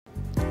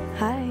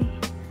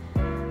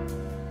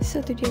So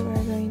today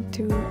we're going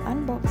to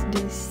unbox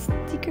these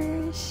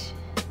stickers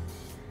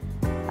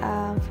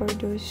for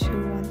those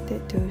who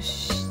wanted to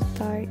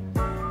start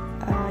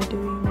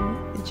doing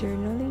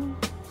journaling,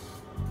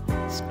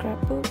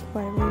 scrapbook,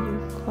 whatever you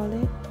call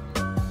it.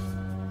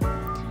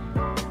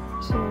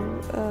 So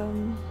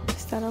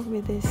start off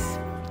with this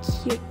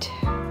cute,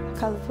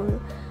 colorful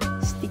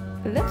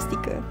love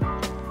sticker.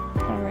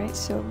 Alright,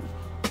 so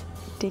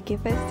they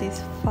give us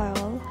this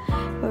file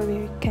where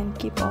we can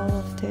keep all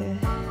of the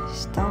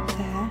stuff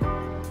there.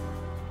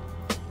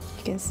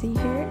 You can see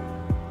here.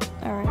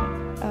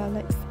 Alright,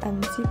 let's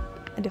unzip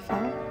the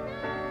file.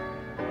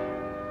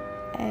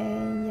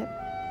 And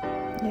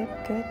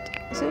yep, good.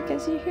 So you can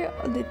see here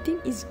the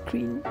theme is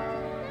green.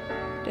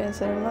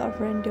 There's a lot of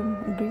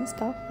random green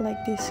stuff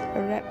like this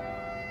wrap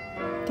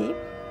tape.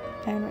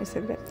 I don't know, it's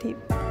a wrap tape.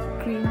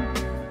 Green,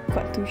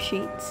 got two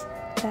shades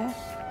there.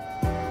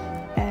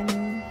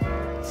 And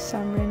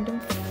some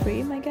random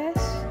frame, I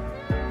guess.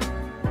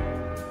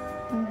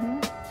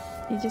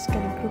 You just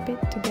gotta group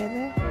it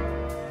together.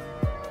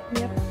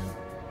 Yep.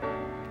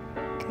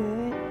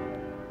 Good.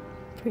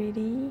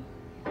 Pretty.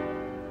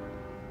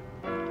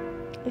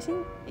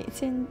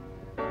 It's in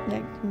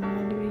like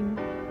Mandarin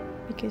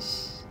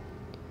because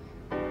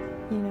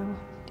you know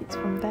it's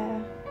from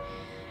there.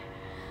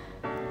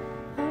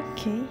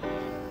 Okay.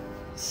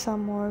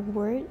 Some more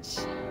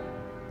words.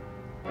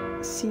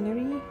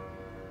 Scenery.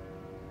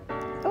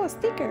 Oh, a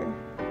sticker.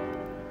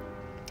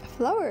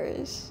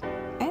 Flowers.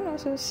 And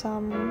also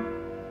some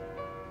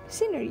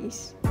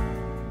sceneries.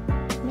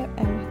 Yep,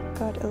 and we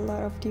got a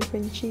lot of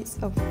different shades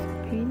of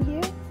green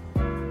here.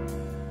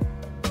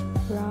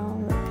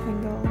 Brown,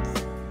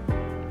 rectangles,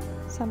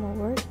 some more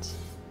words.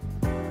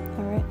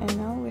 Alright, and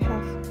now we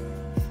have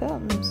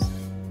films,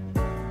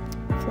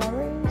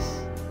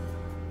 flowers,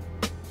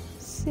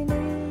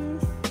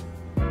 sceneries.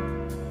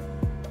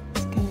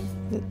 It's gonna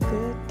look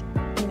good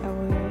in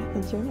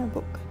our journal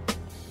book.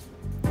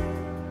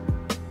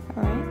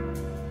 Alright.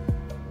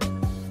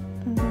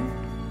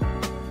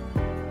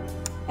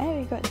 And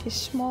we got these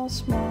small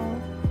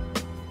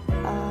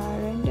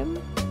random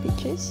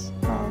pictures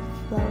of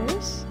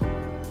flowers,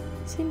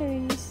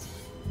 sceneries,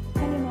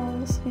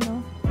 animals, you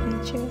know,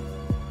 nature,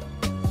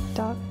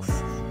 dogs,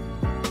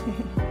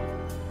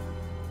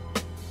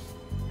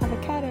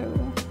 avocado.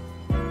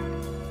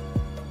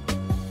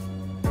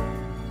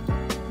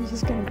 We're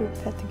just gonna group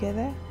that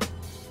together,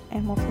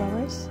 and more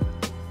flowers.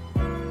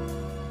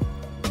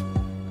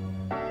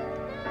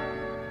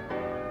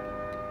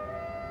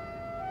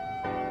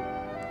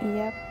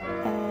 Yep,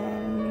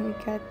 and we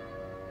got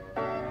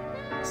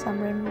some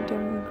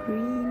random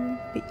green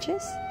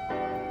pictures.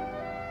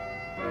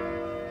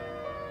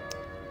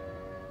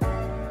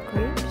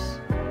 Grapes,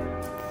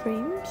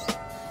 frames,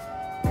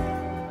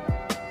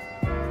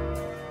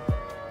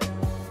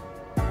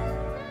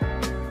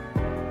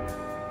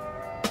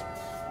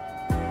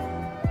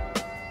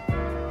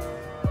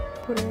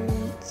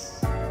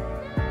 birds.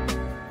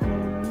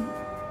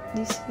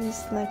 This is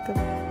like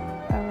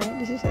alright,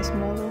 this is a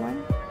smaller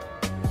one.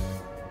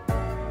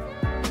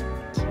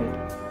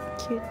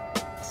 Cute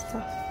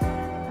stuff.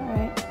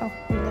 Alright, oh,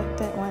 we left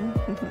that one.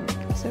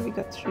 So we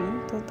got 3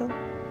 total.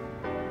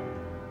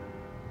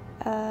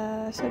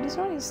 So this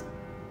one is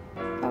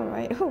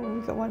alright. Oh,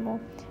 we got one more.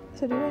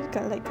 So this one's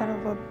got like kind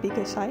of a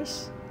bigger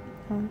size.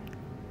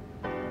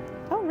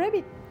 Oh,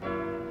 rabbit.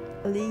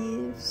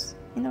 Leaves,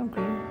 you know,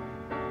 green.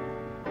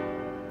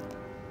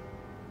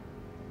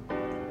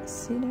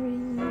 Scenery,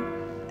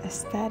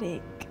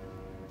 aesthetic.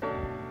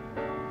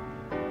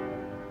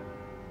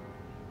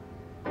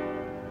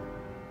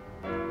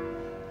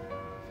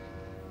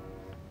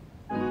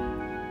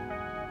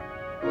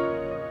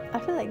 I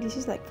feel like this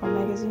is like from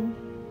magazine.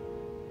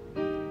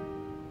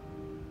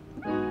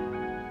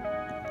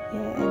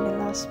 Yeah, and the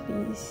last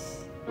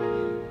piece.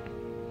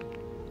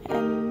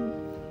 And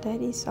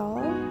that is all.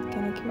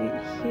 Gonna keep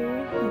it here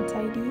and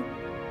tidy.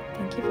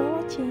 Thank you for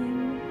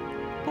watching.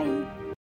 Bye.